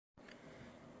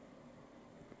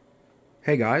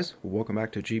Hey guys, welcome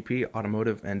back to GP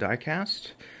Automotive and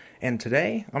Diecast, and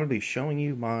today I'm going to be showing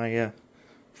you my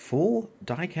full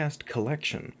diecast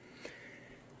collection.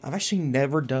 I've actually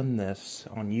never done this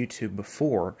on YouTube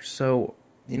before, so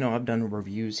I've done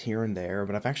reviews here and there,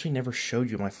 but I've actually never showed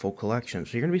you my full collection.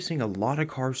 So you're going to be seeing a lot of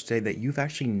cars today that you've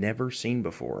actually never seen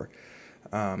before,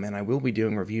 and I will be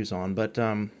doing reviews on. But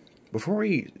before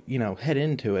we head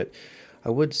into it, I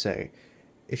would say,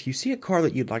 if you see a car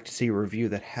that you'd like to see a review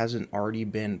that hasn't already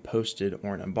been posted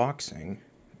or an unboxing,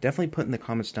 definitely put in the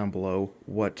comments down below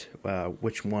which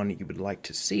one you would like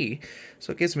to see,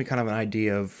 so it gives me kind of an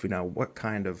idea of what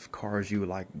kind of cars you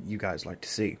guys like to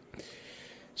see.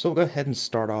 So we'll go ahead and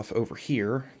start off over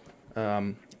here.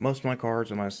 Most of my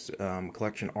cars in my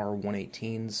collection are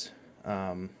 118s.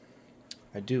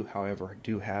 I do, however,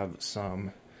 have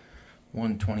some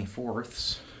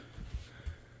 124ths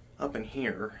up in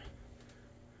here.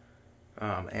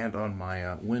 And on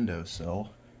my windowsill.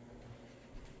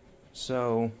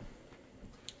 So,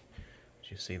 as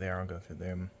you see there, I'll go through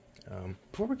them.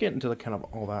 Before we get into the kind of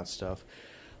all that stuff,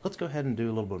 let's go ahead and do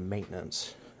a little bit of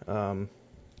maintenance. Got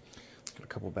a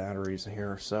couple batteries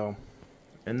here. So,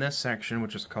 in this section,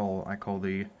 which is I call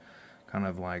the kind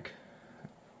of like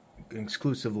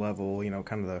exclusive level,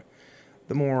 kind of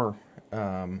the more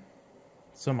some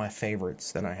of my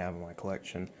favorites that I have in my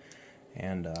collection,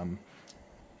 and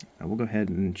I will go ahead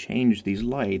and change these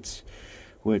lights,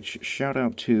 which shout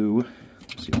out to,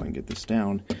 let's see if I can get this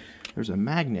down, there's a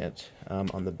magnet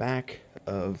on the back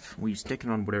of, you stick it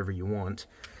on whatever you want,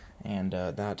 and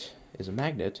that is a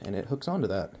magnet, and it hooks onto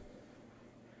that.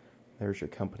 There's your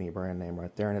company brand name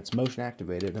right there, and it's motion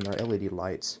activated, and they're LED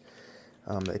lights.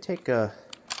 They take a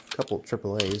couple of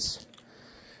AAAs,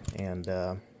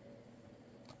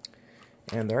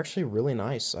 and they're actually really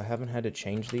nice. I haven't had to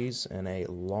change these in a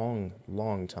long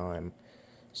time.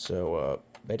 So,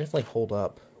 they definitely hold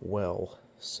up well.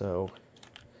 So,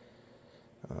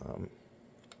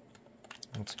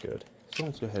 that's good. So,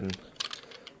 let's go ahead and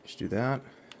just do that.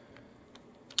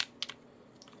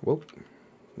 Whoop.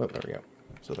 Oh, there we go.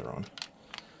 So, they're on.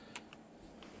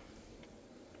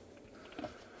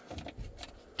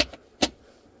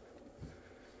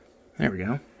 There we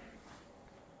go.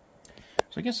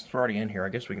 So I guess since we're already in here, I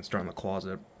guess we can start in the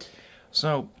closet.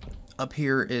 So up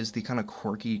here is the kind of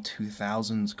quirky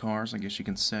 2000s cars, I guess you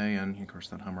can say, and of course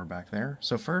that Hummer back there.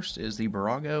 So first is the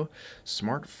Barago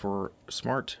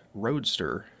Smart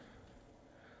Roadster.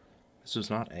 This is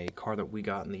not a car that we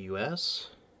got in the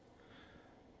US.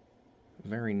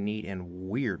 Very neat and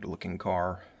weird looking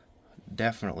car.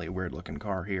 Definitely a weird looking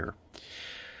car here.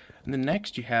 And then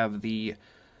next you have the,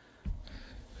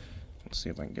 let's see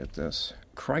if I can get this,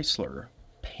 Chrysler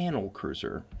Panel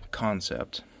Cruiser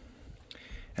concept.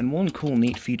 And one cool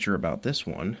neat feature about this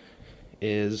one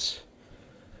is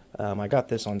I got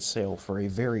this on sale for a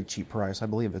very cheap price. I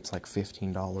believe it's like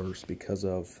 $15 because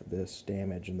of this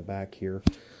damage in the back here.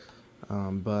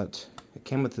 But it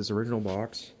came with this original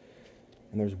box,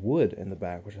 and there's wood in the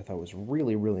back, which I thought was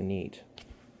really neat.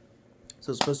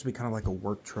 So it's supposed to be kind of like a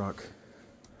work truck,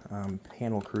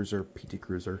 panel cruiser, PT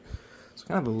Cruiser. It's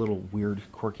kind of a little weird,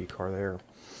 quirky car there.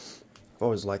 I've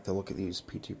always liked the look of these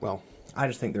PT, well, I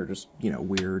just think they're just,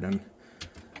 weird, and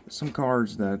some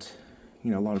cars that, a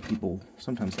lot of people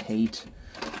sometimes hate,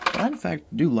 but I, in fact,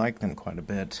 do like them quite a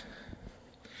bit.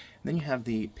 Then you have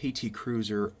the PT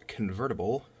Cruiser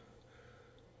Convertible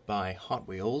by Hot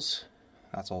Wheels.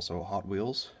 That's also Hot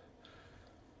Wheels.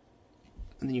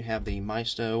 And then you have the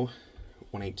Maisto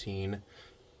 118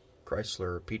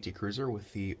 Chrysler PT Cruiser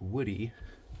with the Woody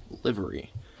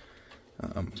livery.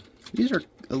 These are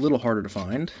a little harder to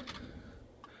find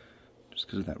just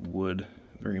because of that wood.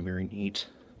 Very neat.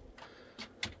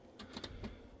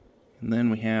 And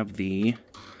then we have the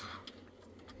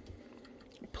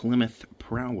Plymouth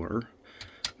Prowler,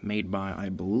 made by, I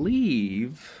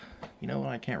believe,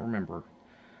 I can't remember.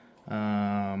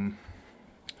 Hold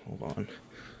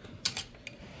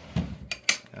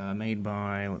on. Made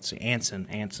by, let's see,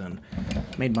 Anson.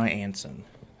 Made by Anson.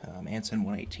 Anson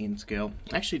 118 scale.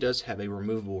 Actually does have a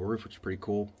removable roof, which is pretty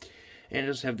cool. And it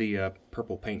does have the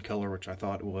purple paint color, which I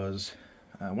thought was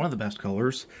one of the best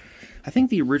colors. I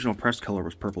think the original press color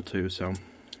was purple too, so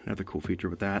another cool feature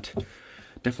with that.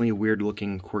 Definitely a weird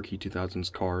looking, quirky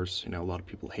 2000s cars. A lot of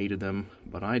people hated them,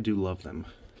 but I do love them.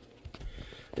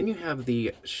 Then you have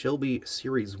the Shelby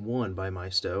Series 1 by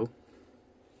Maisto.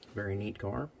 Very neat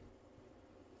car.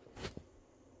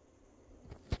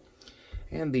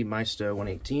 And the Maisto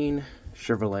 118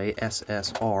 Chevrolet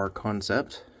SSR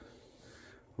concept.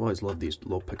 I've always loved these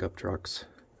little pickup trucks.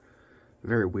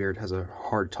 Very weird, has a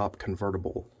hardtop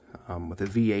convertible with a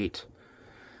V8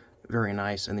 Very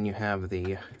nice. And then you have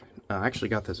the, I actually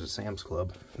got this at Sam's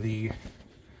Club, the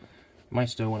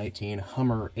Maisto 118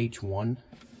 Hummer H1.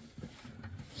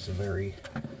 It's a very,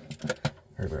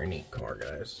 very neat car,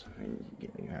 guys.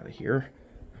 Get you out of here.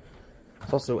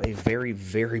 It's also a very,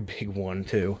 very big one,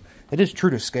 too. It is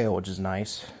true to scale, which is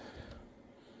nice.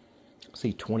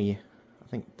 See, 20, I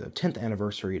think the 10th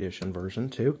anniversary edition version,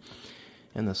 too.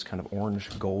 In this kind of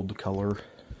orange gold color.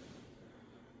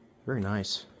 Very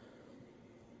nice.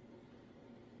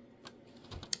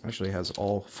 Actually has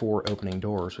all 4 opening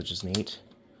doors, which is neat.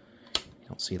 You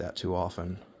don't see that too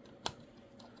often.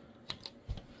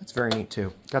 It's very neat,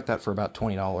 too. Got that for about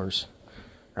 $20.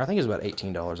 Or I think it's about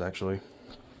 $18, actually.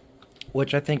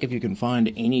 Which I think if you can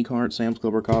find any car at Sam's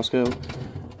Club or Costco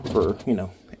for, you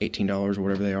know, $18 or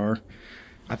whatever they are,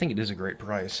 I think it is a great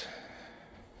price.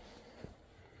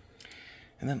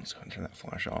 And then let's go ahead and turn that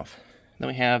flash off. Then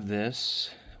we have this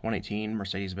 118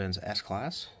 Mercedes-Benz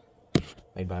S-Class,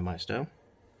 made by Maisto.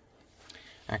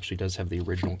 Actually does have the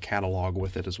original catalog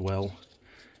with it as well.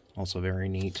 Also very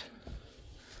neat.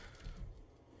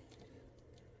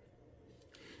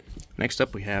 Next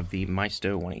up we have the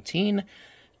Maisto 118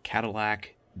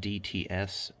 Cadillac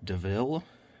DTS DeVille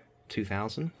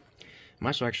 2000.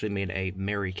 Maisto actually made a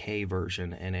Mary Kay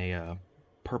version in a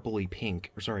purpley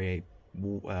pink, or sorry,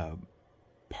 a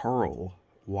pearl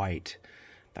white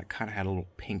that kind of had a little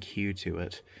pink hue to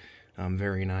it.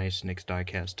 Very nice. Nick's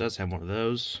Diecast does have one of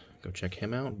those. Go check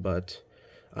him out, but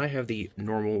I have the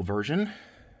normal version.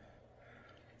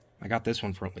 I got this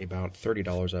one for only about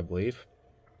 $30, I believe.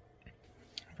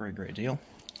 Very great deal.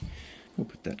 We'll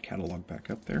put that catalog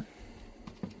back up there.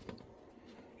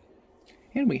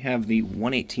 And we have the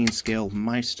 118 scale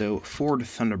Maisto Ford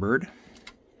Thunderbird.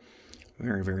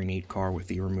 Very, very neat car with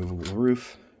the removable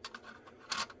roof.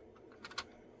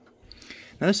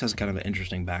 Now this has kind of an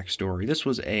interesting backstory. This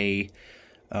was a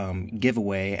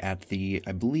giveaway at the,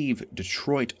 I believe,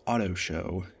 Detroit Auto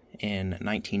Show in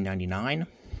 1999.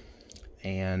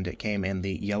 And it came in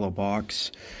the yellow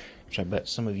box, which I bet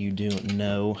some of you do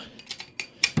know.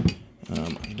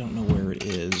 I don't know where it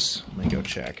is. Let me go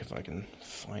check if I can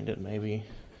find it, maybe.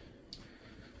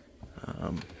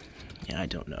 Yeah, I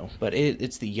don't know. But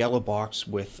it's the yellow box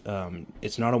with,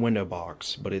 it's not a window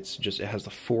box, but it's just, it has the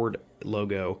Ford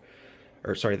logo,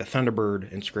 or sorry, the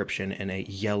Thunderbird inscription in a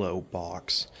yellow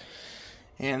box.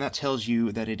 And that tells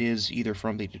you that it is either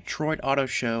from the Detroit Auto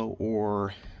Show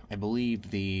or, I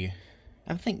believe,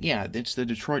 yeah, it's the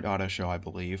Detroit Auto Show, I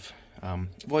believe. I've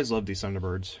always loved these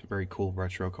Thunderbirds. Very cool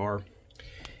retro car.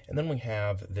 And then we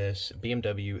have this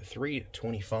BMW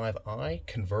 325i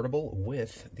convertible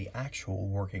with the actual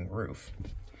working roof.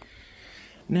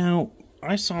 Now,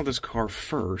 I saw this car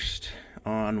first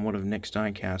on one of Nick's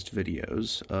Diecast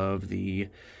videos of the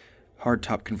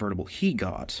hardtop convertible he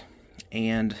got.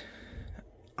 And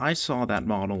I saw that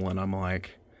model and I'm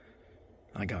like,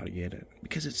 I gotta get it.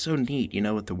 Because it's so neat, you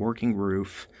know, with the working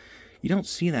roof. You don't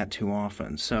see that too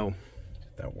often, so...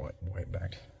 that white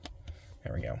back.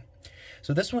 There we go.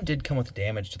 So this one did come with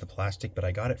damage to the plastic, but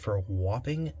I got it for a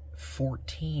whopping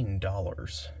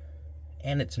 $14.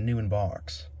 And it's new in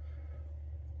box.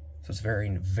 So it's very,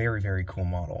 very, very cool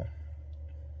model.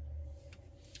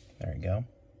 There you go.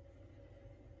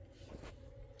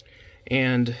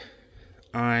 And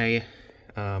I,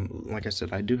 like I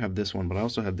said, I do have this one, but I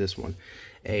also have this one.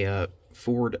 A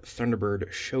Ford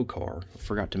Thunderbird show car. I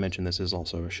forgot to mention this is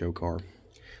also a show car.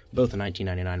 Both the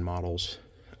 1999 models.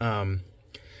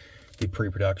 The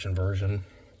pre-production version,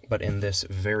 but in this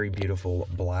very beautiful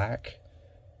black.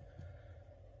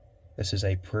 This is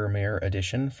a Premier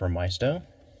Edition from Maisto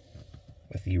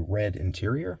with the red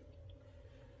interior.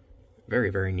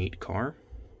 Very, very neat car.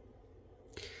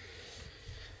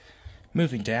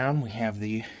 Moving down, we have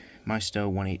the Maisto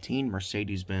 118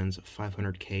 Mercedes-Benz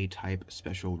 500K Type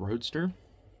Special Roadster,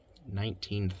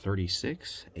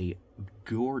 1936. A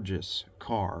gorgeous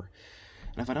car.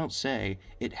 And if I don't say,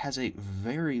 it has a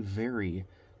very, very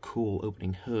cool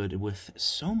opening hood with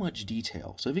so much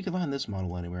detail. So if you can find this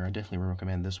model anywhere, I definitely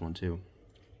recommend this one too.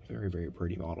 Very, very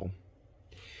pretty model.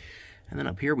 And then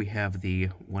up here we have the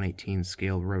 118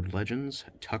 scale Road Legends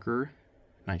Tucker,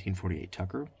 1948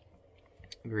 Tucker.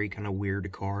 Very kind of weird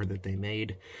car that they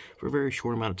made for a very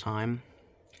short amount of time.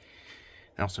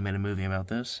 They also made a movie about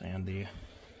this and the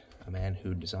man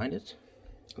who designed it.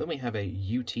 Then we have a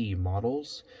UT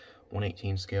Models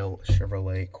 118 scale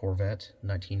Chevrolet Corvette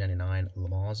 1999 Le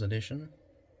Mans edition.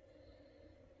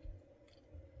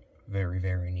 Very,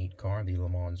 very neat car, the Le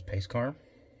Mans pace car.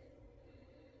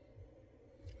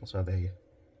 Also have a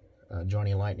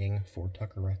Johnny Lightning Ford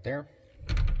Tucker right there.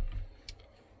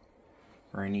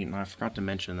 Very neat, and I forgot to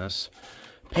mention this.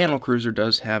 Panel Cruiser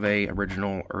does have a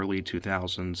original early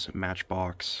 2000s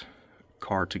Matchbox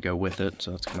car to go with it,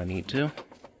 so that's kind of neat too.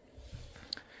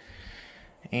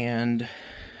 And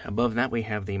above that we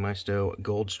have the Maisto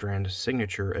Goldstrand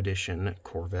Signature Edition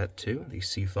Corvette 2, the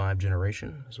C5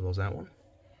 generation, as well as that one.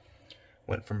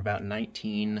 Went from about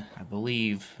 98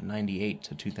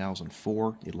 to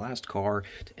 2004, the last car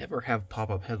to ever have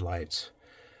pop-up headlights,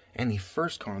 and the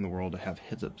first car in the world to have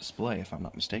heads-up display, if I'm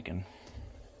not mistaken.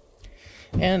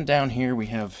 And down here we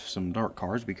have some dark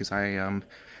cars, because I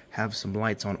have some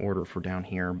lights on order for down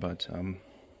here, but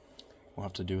we'll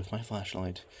have to do with my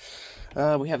flashlight.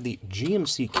 We have the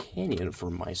GMC Canyon for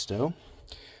Maisto.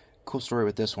 Cool story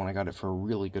with this one, I got it for a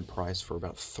really good price for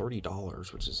about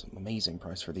 $30, which is an amazing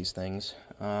price for these things.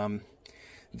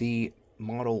 The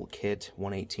model kit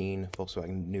 118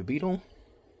 Volkswagen New Beetle,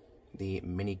 the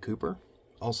Mini Cooper,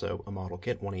 also a model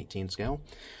kit 118 scale.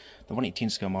 The 118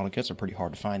 scale model kits are pretty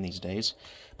hard to find these days,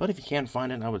 but if you can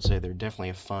find it, I would say they're definitely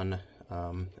a fun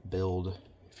build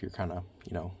if you're kind of,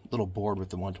 you know, a little bored with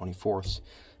the 124ths.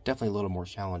 Definitely a little more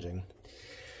challenging.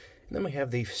 And then we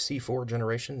have the C4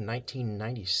 generation,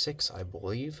 1996, I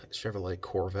believe, Chevrolet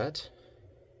Corvette.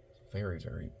 Very,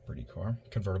 very pretty car.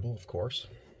 Convertible, of course.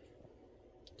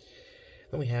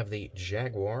 Then we have the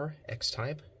Jaguar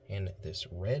X-Type in this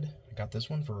red. I got this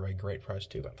one for a great price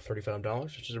too, about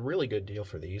 $35, which is a really good deal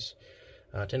for these.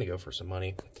 I tend to go for some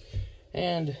money.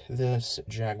 And this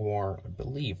Jaguar, I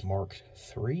believe, Mark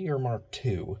III or Mark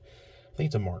II. I think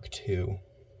it's a Mark II.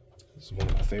 This is one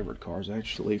of my favorite cars,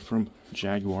 actually, from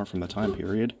Jaguar from the time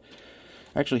period.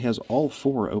 Actually has all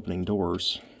 4 opening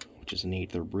doors, which is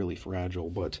neat. They're really fragile,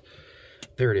 but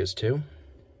there it is, too.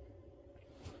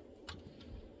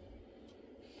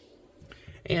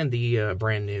 And the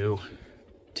brand new,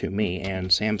 to me,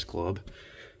 and Sam's Club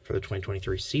for the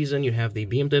 2023 season, you have the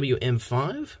BMW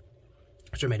M5,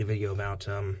 which I made a video about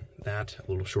that,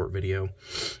 a little short video,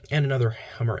 and another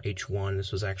Hummer H1.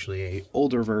 This was actually a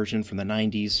older version from the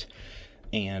 90s,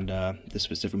 and this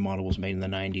specific model was made in the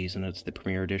 90s, and it's the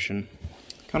Premier Edition.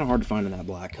 Kind of hard to find in that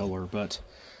black color, but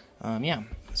yeah.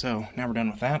 So now we're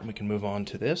done with that. We can move on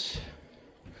to this.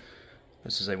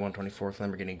 This is a 124th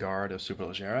Lamborghini Gallardo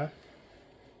Superleggera.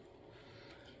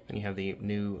 Then you have the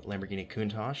new Lamborghini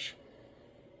Countach,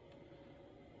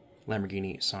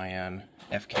 Lamborghini Cyan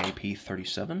FKP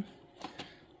 37.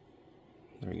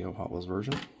 There you go, Hot Wheels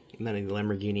version. And then a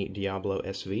Lamborghini Diablo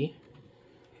SV.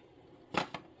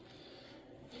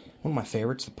 One of my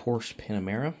favorites, the Porsche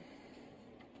Panamera.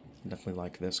 Definitely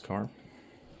like this car.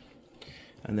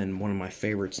 And then one of my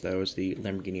favorites, though, is the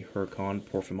Lamborghini Huracan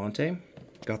Performante.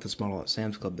 Got this model at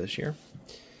Sam's Club this year.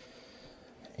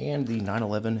 And the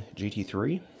 911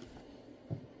 GT3.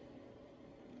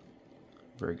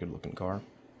 Very good looking car.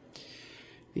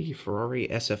 The Ferrari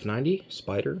SF90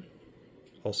 Spider.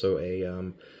 Also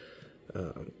a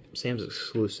Sam's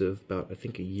exclusive, about I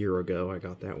think a year ago I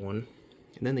got that one.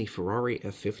 And then the Ferrari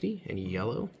F50 in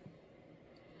yellow.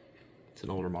 It's an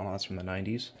older model, that's from the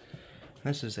 90s.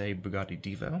 And this is a Bugatti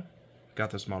Divo. Got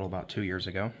this model about 2 years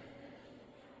ago.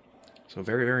 So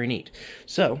very, very neat.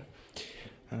 So,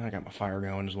 I got my fire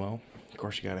going as well. Of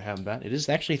course, you gotta have that. It is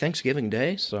actually Thanksgiving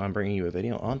Day, so I'm bringing you a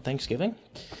video on Thanksgiving.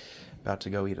 About to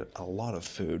go eat a lot of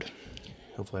food.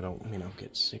 Hopefully I don't, you know,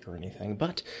 get sick or anything.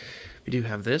 But we do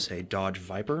have this, a Dodge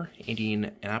Viper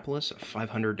Indianapolis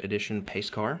 500 edition pace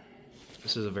car.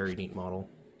 This is a very neat model.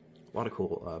 A lot of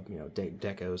cool, you know,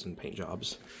 decos and paint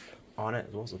jobs on it,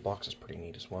 as well as the box is pretty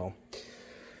neat as well.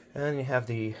 And then you have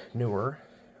the newer,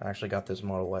 I actually got this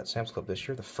model at Sam's Club this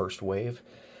year, the first wave,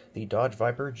 the Dodge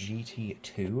Viper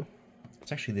GT2.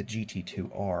 It's actually the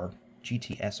GT2R,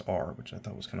 GTSR, which I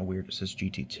thought was kind of weird. It says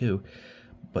GT2,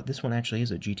 but this one actually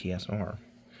is a GTSR.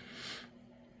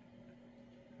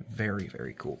 Very,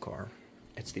 very cool car.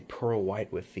 It's the pearl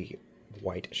white with the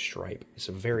white stripe. It's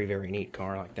a very, very neat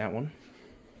car. I like that one.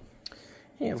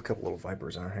 You have a couple little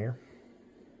Vipers on here.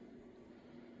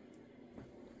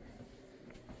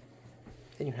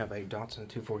 Then you have a Datsun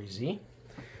 240Z.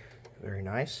 Very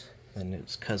nice. And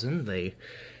its cousin,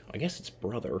 I guess it's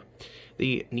brother,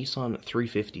 the Nissan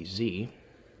 350Z.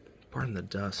 Pardon the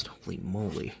dust, holy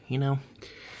moly. You know,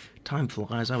 time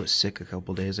flies. I was sick a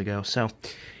couple days ago, so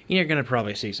you're going to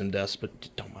probably see some dust, but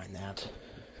don't mind that.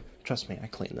 Trust me, I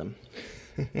clean them.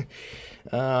 You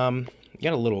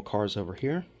got a little cars over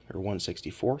here. They're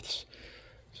 1/64ths.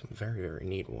 Some very, very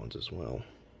neat ones as well.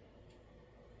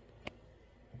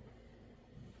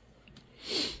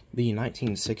 The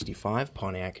 1965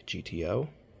 Pontiac GTO.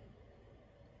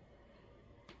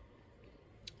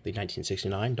 The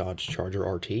 1969 Dodge Charger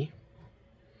RT.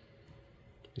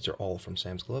 These are all from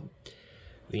Sam's Club.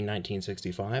 The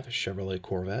 1965 Chevrolet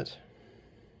Corvette.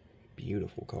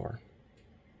 Beautiful car.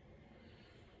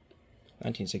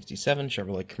 1967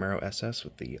 Chevrolet Camaro SS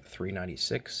with the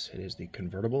 396. It is the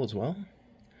convertible as well.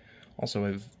 Also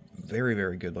a very,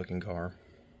 very good looking car.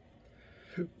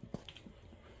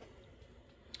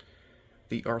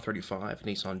 The R35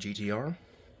 Nissan GTR.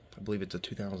 I believe it's a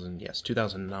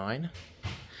 2009.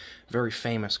 Very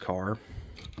famous car.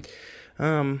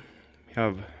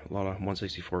 Have a lot of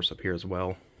 164s up here as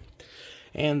well.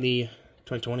 And the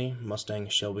 2020 Mustang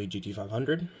Shelby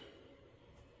GT500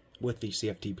 with the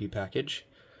CFTP package,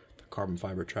 the carbon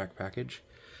fiber track package.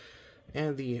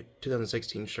 And the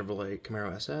 2016 Chevrolet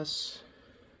Camaro SS,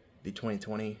 the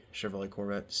 2020 Chevrolet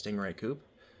Corvette Stingray Coupe,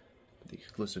 the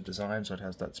exclusive design, so it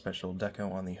has that special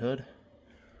deco on the hood.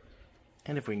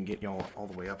 And if we can get y'all all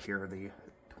the way up here, the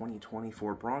 2020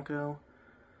 Ford Bronco,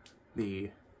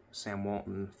 the Sam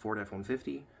Walton Ford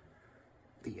F-150,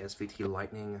 the SVT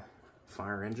Lightning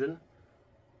fire engine,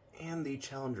 and the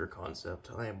Challenger concept.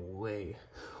 I am way,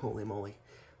 holy moly,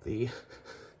 the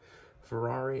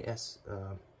Ferrari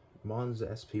Monza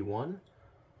SP1,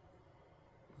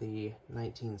 the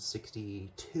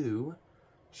 1962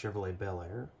 Chevrolet Bel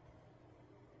Air,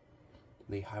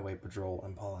 the Highway Patrol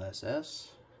Impala SS,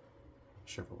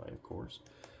 Chevrolet of course,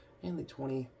 and the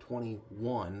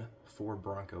 2021 Ford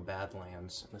Bronco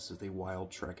Badlands. This is the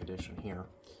Wild Trek edition here.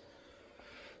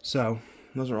 So,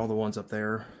 those are all the ones up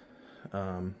there.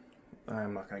 I'm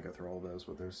not going to go through all of those,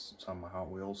 but there's some of my Hot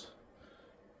Wheels.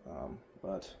 I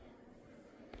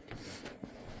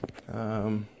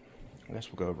guess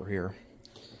we'll go over here.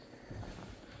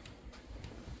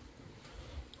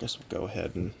 Guess we'll go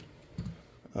ahead and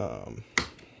I'll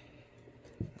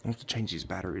have to change these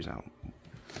batteries out.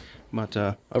 But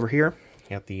over here,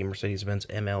 you got the Mercedes-Benz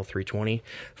ML320.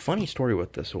 Funny story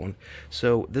with this one.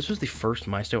 So this was the first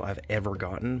Maisto I've ever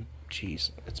gotten.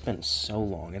 Jeez, it's been so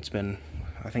long. It's been,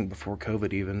 I think, before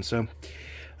COVID even. So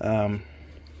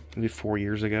maybe 4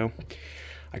 years ago.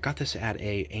 I got this at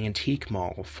a antique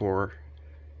mall for,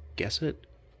 guess it?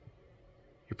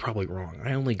 You're probably wrong.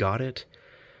 I only got it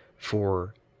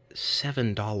for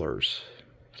 $7.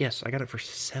 Yes, I got it for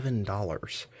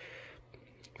 $7.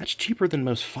 That's cheaper than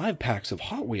most 5-packs of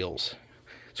Hot Wheels.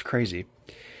 It's crazy.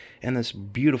 And this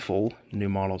beautiful new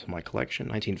model to my collection,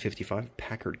 1955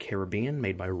 Packard Caribbean,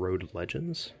 made by Road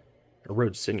Legends. Or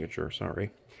Road Signature,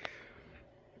 sorry.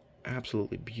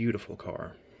 Absolutely beautiful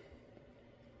car.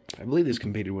 I believe this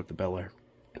competed with the Bel Air.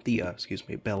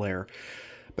 Bel Air.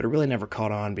 But it really never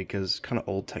caught on because kind of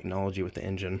old technology with the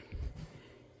engine.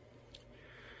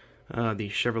 The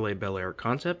Chevrolet Bel Air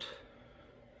Concept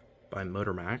by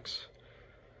Motormax.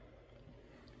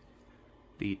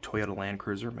 The Toyota Land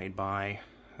Cruiser made by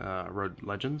Road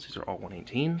Legends. These are all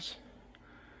 118s.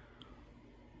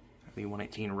 The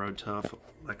 118 Road Tough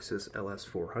Lexus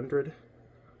LS400.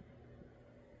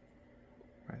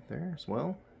 Right there as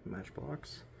well.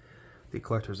 Matchbox. The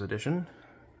Collector's Edition.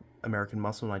 American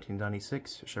Muscle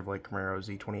 1996 Chevrolet Camaro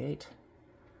Z28.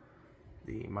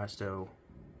 The Maisto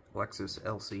Lexus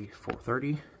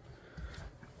LC430.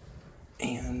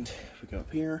 And if we go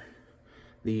up here,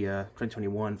 the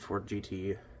 2021 Ford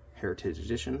GT Heritage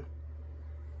Edition.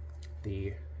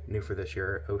 The new for this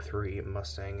year 03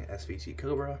 Mustang SVT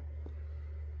Cobra.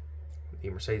 The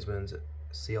Mercedes-Benz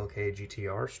CLK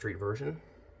GTR Street version.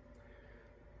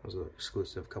 That was an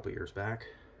exclusive a couple years back.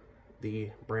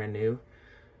 The brand new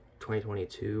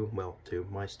 2022, to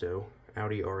Maisto,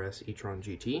 Audi RS e-tron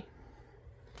GT.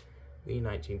 The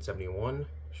 1971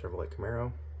 Chevrolet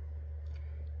Camaro.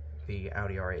 The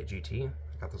Audi R8 GT. I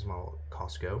got this model at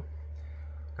Costco.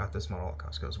 Got this model at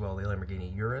Costco as well. The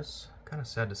Lamborghini Urus. Kind of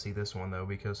sad to see this one though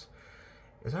because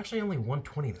it's actually only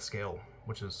 120 the scale,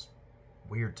 which is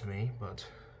weird to me, but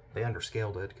they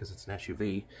underscaled it because it's an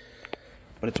SUV.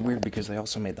 But it's weird because they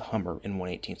also made the Hummer in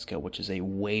 1/18 scale, which is a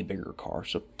way bigger car,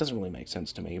 so it doesn't really make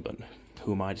sense to me, but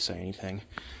who am I to say anything?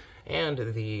 And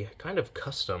the kind of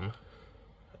custom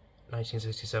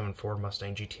 1967 Ford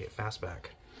Mustang GT8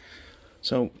 Fastback.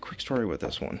 So, quick story with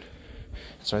this one.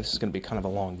 Sorry, this is going to be kind of a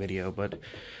long video, but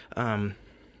I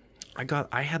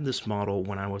had this model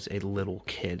when I was a little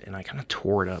kid, and I kind of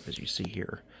tore it up, as you see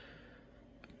here.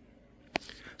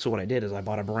 So what I did is I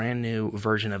bought a brand new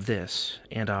version of this,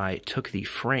 and I took the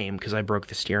frame, because I broke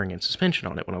the steering and suspension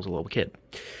on it when I was a little kid.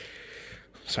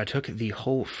 So I took the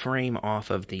whole frame off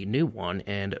of the new one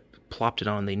and plopped it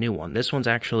on the new one. This one's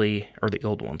actually, or the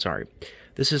old one, sorry.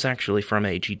 This is actually from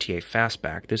a GTA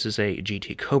Fastback. This is a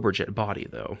GT Cobra Jet body,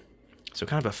 though. So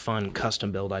kind of a fun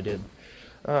custom build I did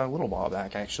a little while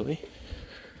back, actually.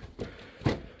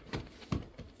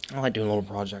 I like doing little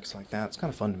projects like that. It's kind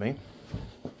of fun to me.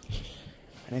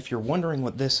 And if you're wondering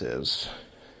what this is,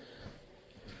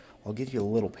 I'll give you a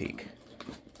little peek.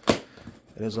 It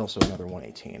is also another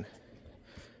 118.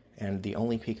 And the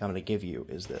only peek I'm going to give you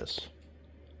is this.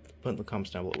 Put in the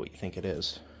comments down below what you think it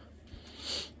is.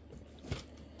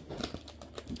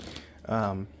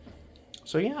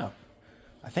 So yeah,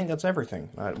 I think that's everything.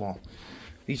 Well,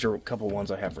 these are a couple ones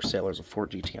I have for sale. There's a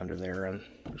Ford GT under there, and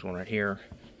there's one right here.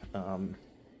 A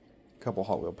couple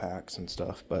Hot Wheel packs and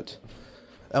stuff. But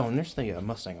oh, and there's the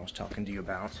Mustang I was talking to you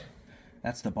about.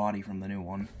 That's the body from the new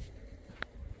one.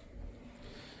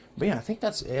 But yeah, I think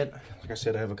that's it. Like I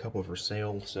said, I have a couple for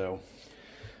sale, so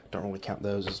don't really count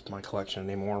those as my collection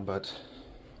anymore. But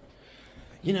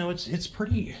you know, it's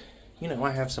pretty. You know,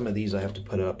 I have some of these I have to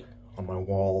put up on my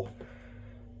wall,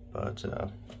 but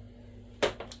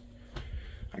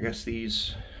I guess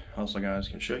these also, guys,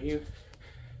 can show you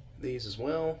these as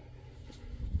well,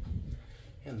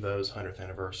 and those 100th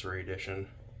anniversary edition.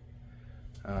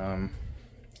 And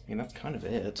that's kind of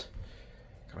it.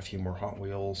 Got a few more Hot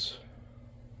Wheels.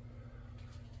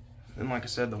 And like I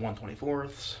said, the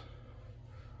 124ths.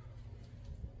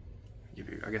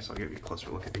 I guess I'll give you a closer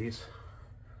look at these.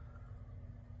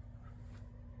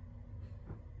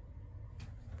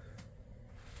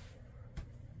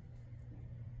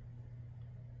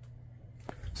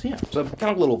 So yeah, so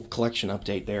kind of a little collection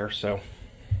update there. So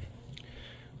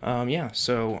yeah,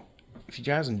 so if you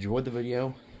guys enjoyed the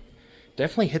video,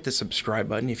 definitely hit the subscribe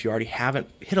button. If you already haven't,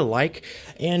 hit a like.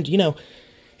 And you know,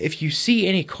 if you see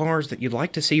any cars that you'd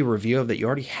like to see a review of that you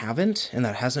already haven't and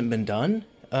that hasn't been done,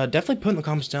 definitely put in the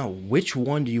comments down which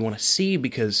one do you want to see,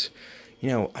 because you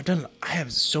know, I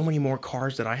have so many more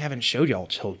cars that I haven't showed y'all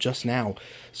till just now.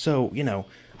 So you know,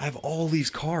 I have all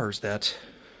these cars that,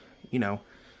 you know,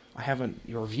 I haven't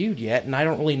reviewed yet, and I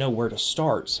don't really know where to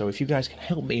start. So if you guys can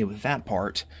help me with that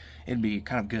part, it'd be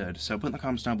kind of good. So put in the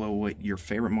comments down below what your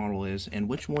favorite model is and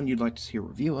which one you'd like to see a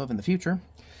review of in the future.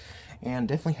 And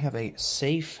definitely have a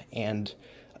safe and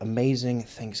amazing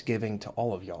Thanksgiving to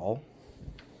all of y'all.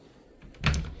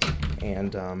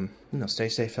 And you know, stay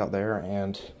safe out there,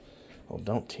 and well,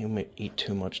 don't eat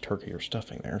too much turkey or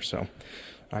stuffing there. So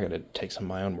I gotta take some of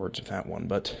my own words with that one.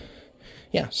 But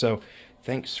yeah, so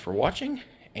thanks for watching,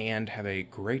 and have a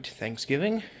great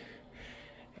Thanksgiving,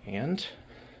 and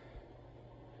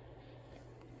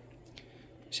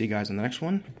see you guys in the next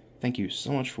one. Thank you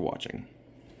so much for watching.